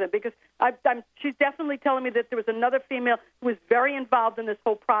sister then, because she's definitely telling me that there was another female who was very involved in this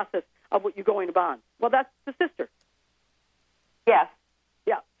whole process of what you're going to bond. Well, that's the sister. Yes.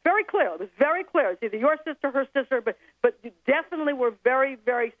 Yeah, very clear. It was very clear. It's either your sister, her sister, but you definitely were very,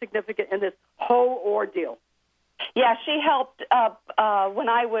 very significant in this whole ordeal. Yeah, she helped when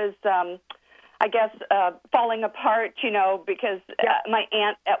I was, falling apart, because my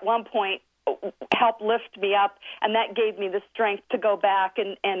aunt at one point helped lift me up, and that gave me the strength to go back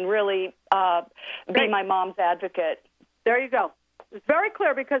and really be my mom's advocate. There you go. It was very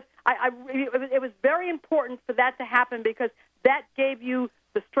clear because it was very important for that to happen because that gave you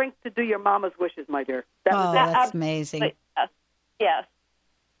the strength to do your mama's wishes, my dear. That's amazing. Yes.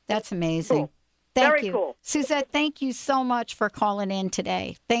 That's amazing. Cool. Thank you. Cool. Suzette, thank you so much for calling in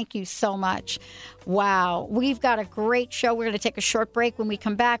today. Thank you so much. Wow. We've got a great show. We're going to take a short break. When we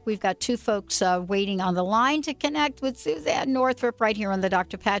come back, we've got two folks waiting on the line to connect with Suzane Northrop right here on the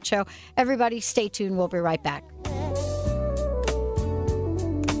Dr. Pat Show. Everybody stay tuned. We'll be right back.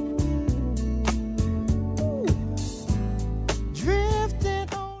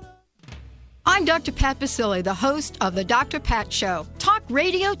 I'm Dr. Pat Basile, the host of the Dr. Pat Show. Talk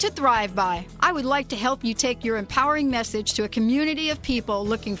radio to thrive by. I would like to help you take your empowering message to a community of people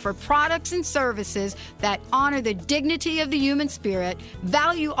looking for products and services that honor the dignity of the human spirit,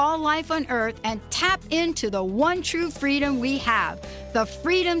 value all life on earth, and tap into the one true freedom we have, the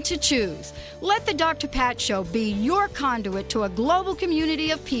freedom to choose. Let the Dr. Pat Show be your conduit to a global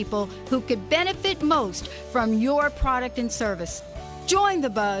community of people who could benefit most from your product and service. Join the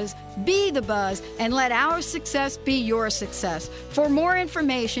buzz, be the buzz, and let our success be your success. For more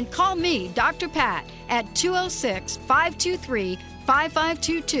information, call me, Dr. Pat, at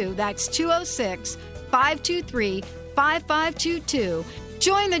 206-523-5522. That's 206-523-5522.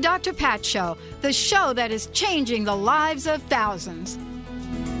 Join the Dr. Pat Show, the show that is changing the lives of thousands.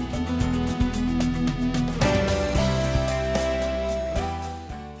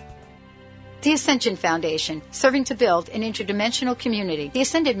 The Ascension Foundation, serving to build an interdimensional community. The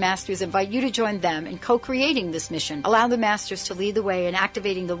Ascended Masters invite you to join them in co-creating this mission. Allow the Masters to lead the way in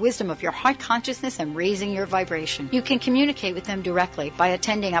activating the wisdom of your heart consciousness and raising your vibration. You can communicate with them directly by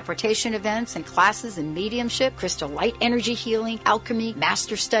attending apportation events and classes in mediumship, crystal light energy healing, alchemy,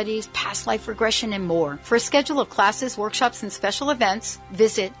 master studies, past life regression, and more. For a schedule of classes, workshops, and special events,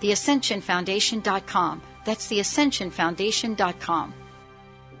 visit theascensionfoundation.com. That's theascensionfoundation.com.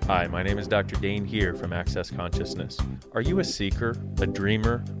 Hi, my name is Dr. Dane here from Access Consciousness. Are you a seeker, a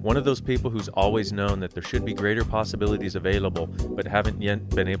dreamer, one of those people who's always known that there should be greater possibilities available but haven't yet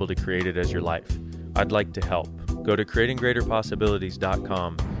been able to create it as your life? I'd like to help. Go to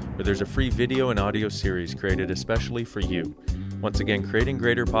creatinggreaterpossibilities.com where there's a free video and audio series created especially for you. Once again,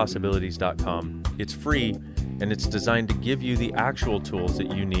 creatinggreaterpossibilities.com. It's free and it's designed to give you the actual tools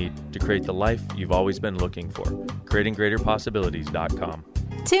that you need to create the life you've always been looking for. creatinggreaterpossibilities.com.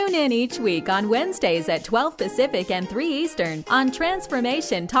 Tune in each week on Wednesdays at 12 Pacific and 3 Eastern on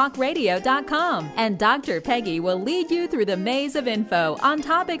TransformationTalkRadio.com. And Dr. Peggy will lead you through the maze of info on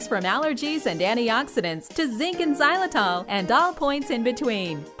topics from allergies and antioxidants to zinc and xylitol and all points in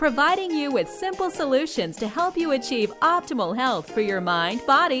between, providing you with simple solutions to help you achieve optimal health for your mind,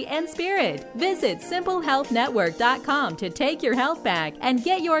 body, and spirit. Visit SimpleHealthNetwork.com to take your health back and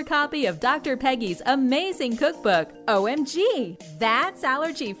get your copy of Dr. Peggy's amazing cookbook, OMG! That's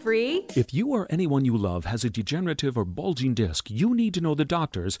allergy-free. If you or anyone you love has a degenerative or bulging disc, you need to know the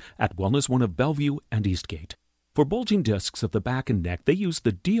doctors at Wellness One of Bellevue and Eastgate. For bulging discs of the back and neck, they use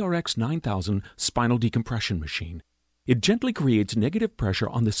the DRX 9000 spinal decompression machine. It gently creates negative pressure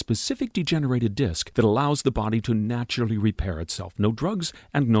on the specific degenerated disc that allows the body to naturally repair itself. No drugs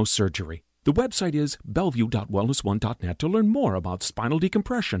and no surgery. The website is bellevue.wellness1.net to learn more about spinal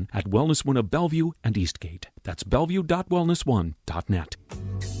decompression at Wellness One of Bellevue and Eastgate. That's bellevue.wellness1.net.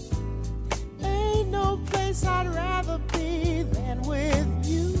 Ain't no place I'd rather be than with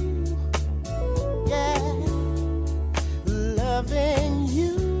you. loving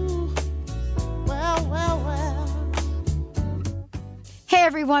you. Well, well, well. Hey,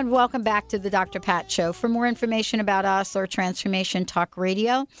 everyone. Welcome back to the Dr. Pat Show. For more information about us or Transformation Talk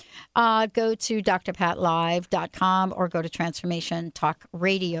Radio, go to drpatlive.com or go to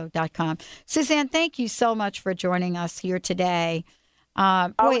transformationtalkradio.com. Suzanne, thank you so much for joining us here today.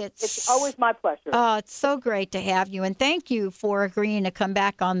 It's always my pleasure. It's so great to have you. And thank you for agreeing to come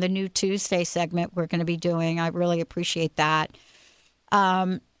back on the new Tuesday segment we're going to be doing. I really appreciate that.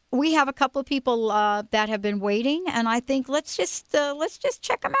 We have a couple of people that have been waiting, and I think let's just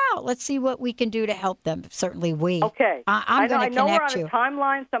check them out. Let's see what we can do to help them. Certainly we. Okay. I'm going to connect you. I know we're on a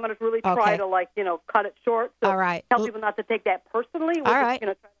timeline, so I'm going to really try to, cut it short. So all right. Tell people not to take that personally. All right.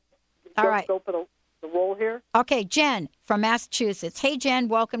 Try to go for the role here. Okay, Jen from Massachusetts. Hey, Jen,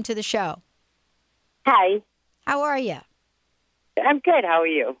 welcome to the show. Hi. How are you? I'm good. How are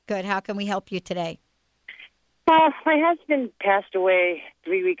you? Good. How can we help you today? Well, my husband passed away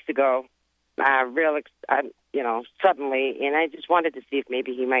 3 weeks ago, suddenly, and I just wanted to see if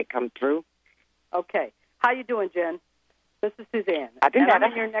maybe he might come through. Okay. How you doing, Jen? This is Suzanne. I've been better.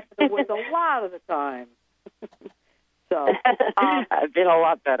 I'm in your neck of the woods a lot of the time. So I've been a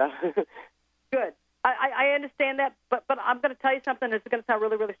lot better. Good. I understand that, but I'm going to tell you something that's going to sound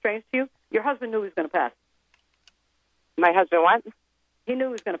really, really strange to you. Your husband knew he was going to pass. My husband what? He knew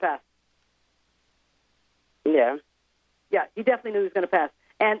he was going to pass. Yeah. Yeah, he definitely knew he was going to pass.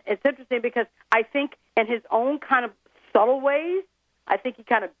 And it's interesting because I think in his own kind of subtle ways, I think he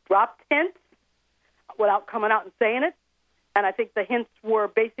kind of dropped hints without coming out and saying it. And I think the hints were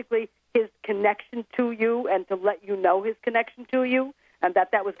basically his connection to you and to let you know his connection to you and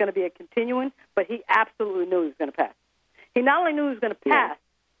that was going to be a continuing, but he absolutely knew he was going to pass. He not only knew he was going to pass,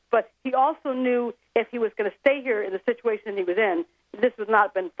 but he also knew if he was going to stay here in the situation he was in, this would not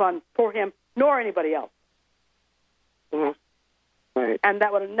have been fun for him nor anybody else. Mm-hmm. Right. And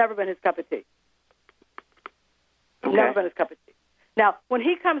that would have never been his cup of tea. Okay. Never been his cup of tea. Now, when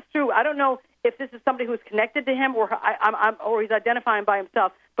he comes through, I don't know if this is somebody who's connected to him or or he's identifying by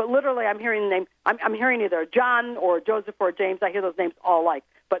himself, but literally I'm hearing the name. I'm hearing either John or Joseph or James. I hear those names all alike,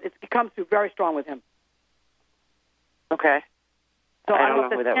 but it comes through very strong with him. Okay. So I don't know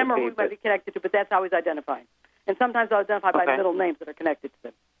if that's him or who he might be connected to, but that's how he's identifying. And sometimes I'll identify by middle names that are connected to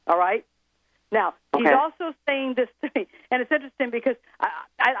them. All right? Now, he's also saying this to me, and it's interesting because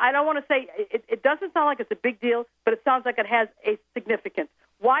I don't want to say, it doesn't sound like it's a big deal, but it sounds like it has a significance.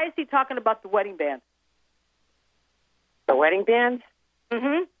 Why is he talking about the wedding band? The wedding band?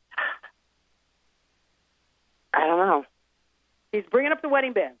 Mm-hmm. I don't know. He's bringing up the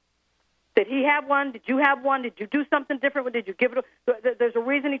wedding band. Did he have one? Did you have one? Did you do something different? Did you give it? There's a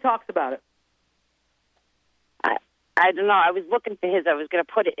reason he talks about it. I don't know. I was looking for his. I was going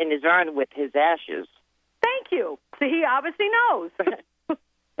to put it in his urn with his ashes. Thank you. So he obviously knows. It's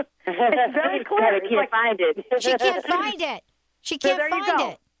very clear. I can't find it. She can't find it. She can't find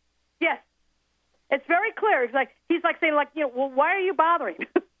it. Yes. It's very clear. He's like saying, well, why are you bothering?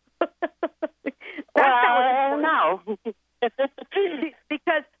 No.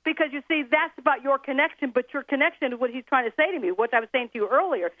 because you see, that's about your connection, but your connection is what he's trying to say to me, what I was saying to you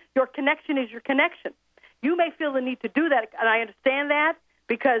earlier. Your connection is your connection. You may feel the need to do that, and I understand that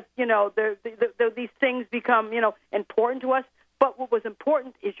because, these things become, important to us. But what was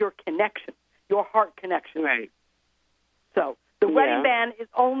important is your connection, your heart connection. Right. So the wedding band is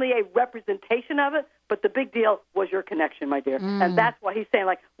only a representation of it, but the big deal was your connection, my dear. And that's why he's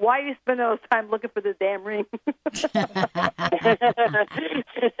saying, why are you spending all this time looking for this damn ring?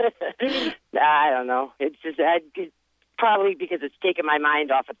 I don't know. It's just probably because it's taking my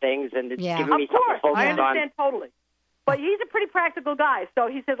mind off of things and it's giving me something to focus on. I understand totally. But he's a pretty practical guy, so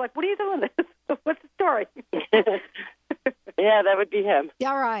he says, what are you doing this? What's the story? Yeah, that would be him.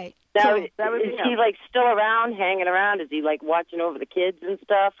 All right. Now, that would be is him. he still around, hanging around? Is he watching over the kids and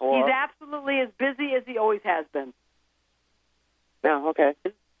stuff? Or? He's absolutely as busy as he always has been. Oh, okay.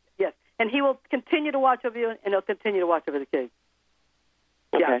 Yes, and he will continue to watch over you, and he'll continue to watch over the kids.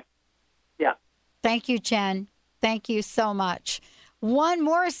 Okay. Yeah. Thank you, Jen. Thank you so much. One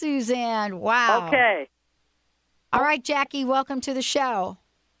more, Suzanne. Wow. Okay. All right, Jackie, welcome to the show.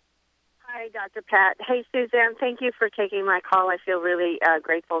 Hi, Dr. Pat. Hey, Suzanne, thank you for taking my call. I feel really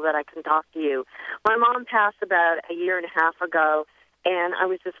grateful that I can talk to you. My mom passed about a year and a half ago, and I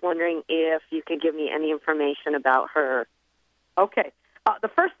was just wondering if you could give me any information about her. Okay. The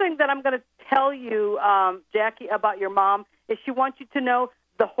first thing that I'm going to tell you, Jackie, about your mom is she wants you to know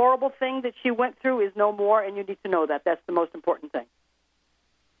the horrible thing that she went through is no more, and you need to know that. That's the most important thing.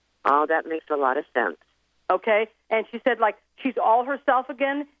 Oh, that makes a lot of sense. okay? And she said, like, she's all herself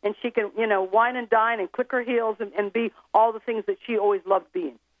again, and she can, wine and dine and click her heels and be all the things that she always loved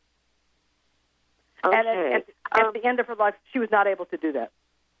being. Okay. And at the end of her life, she was not able to do that.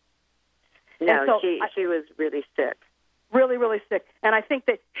 No, so she was really sick. Really, really sick. And I think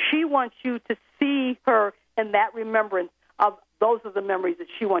that she wants you to see her in that remembrance of those are the memories that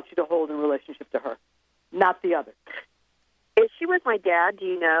she wants you to hold in relationship to her, not the other. Is she with my dad? Do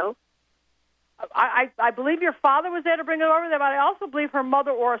you know? I believe your father was there to bring her over, but I also believe her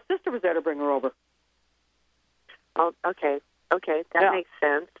mother or her sister was there to bring her over. Oh, okay. That makes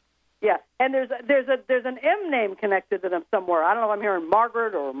sense. Yeah, and there's an M name connected to them somewhere. I don't know if I'm hearing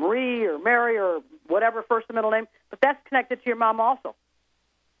Margaret or Marie or Mary or whatever first and middle name, but that's connected to your mom also.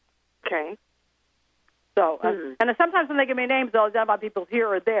 Okay. So, and sometimes when they give me names, they'll tell about people here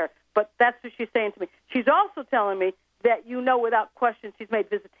or there, but that's what she's saying to me. She's also telling me that without question she's made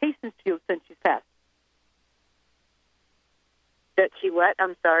visitations to you since she's passed. That she what?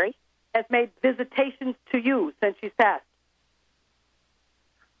 I'm sorry? Has made visitations to you since she's passed.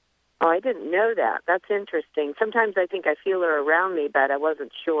 Oh, I didn't know that. That's interesting. Sometimes I think I feel her around me, but I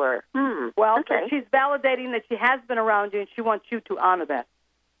wasn't sure. Well, okay. She's validating that she has been around you, and she wants you to honor that.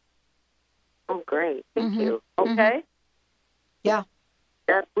 Oh, great. Thank you. Okay? Yeah.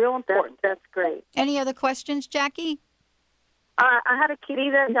 That's real important. That's great. Any other questions, Jackie? I had a kitty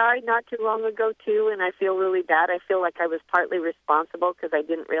that died not too long ago, too, and I feel really bad. I feel like I was partly responsible because I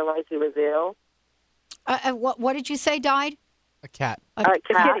didn't realize he was ill. What did you say died? A cat. A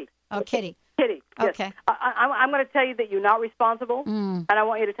kitty. Oh, kitty. Kitty. Yes. Okay. I'm going to tell you that you're not responsible, and I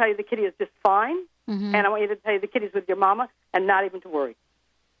want you to tell you the kitty is just fine, and I want you to tell you the kitty's with your mama and not even to worry.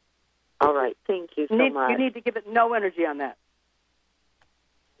 All right. Thank you so much. You need to give it no energy on that.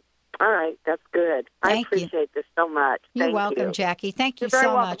 All right. That's good. I appreciate this so much. You're welcome, Jackie. Thank you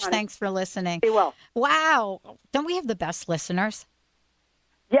so much. Honey. Thanks for listening. Be well. Wow. Don't we have the best listeners?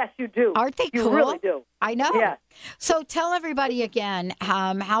 Yes, you do. Aren't they cool? You really do. I know. Yeah. So tell everybody again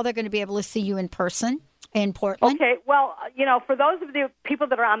how they're going to be able to see you in person in Portland. Okay. Well, for those of the people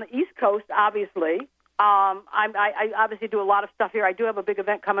that are on the East Coast, obviously, I obviously do a lot of stuff here. I do have a big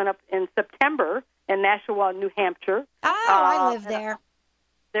event coming up in September in Nashua, New Hampshire. Oh, I live there.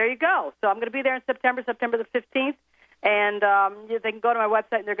 There you go. So I'm going to be there in September the 15th. And they can go to my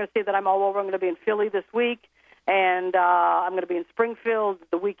website, and they're going to see that I'm all over. I'm going to be in Philly this week. And I'm going to be in Springfield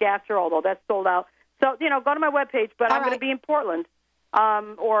the week after, although that's sold out. So, go to my webpage. But I'm going to be in Portland,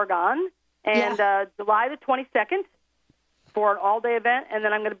 Oregon, and July the 22nd for an all-day event. And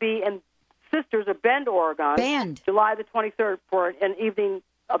then I'm going to be in Sisters of Bend, Oregon, July the 23rd for an evening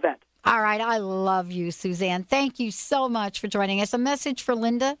event. All right. I love you, Suzanne. Thank you so much for joining us. A message for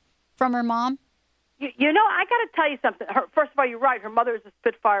Linda from her mom? I got to tell you something. First of all, you're right. Her mother is a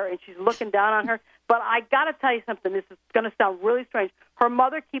Spitfire, and she's looking down on her. But I got to tell you something. This is going to sound really strange. Her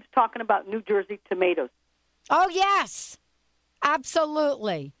mother keeps talking about New Jersey tomatoes. Oh, yes.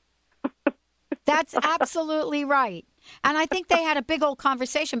 Absolutely. That's absolutely right. And I think they had a big old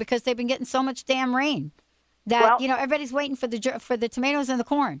conversation because they've been getting so much damn rain that, everybody's waiting for the tomatoes and the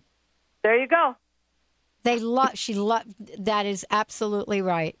corn. There you go. She loved, that is absolutely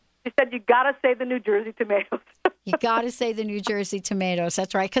right. She said, you got to say the New Jersey tomatoes. You got to say the New Jersey tomatoes.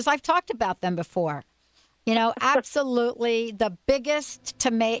 That's right. Because I've talked about them before. Absolutely the biggest,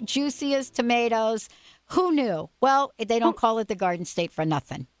 juiciest tomatoes. Who knew? Well, they don't call it the Garden State for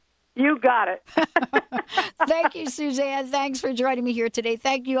nothing. You got it. Thank you, Suzanne. Thanks for joining me here today.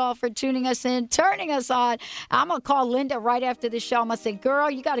 Thank you all for tuning us in, turning us on. I'm going to call Linda right after the show. I'm going to say, girl,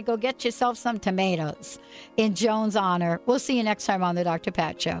 you got to go get yourself some tomatoes in Joan's honor. We'll see you next time on the Dr.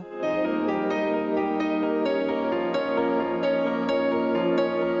 Pat Show.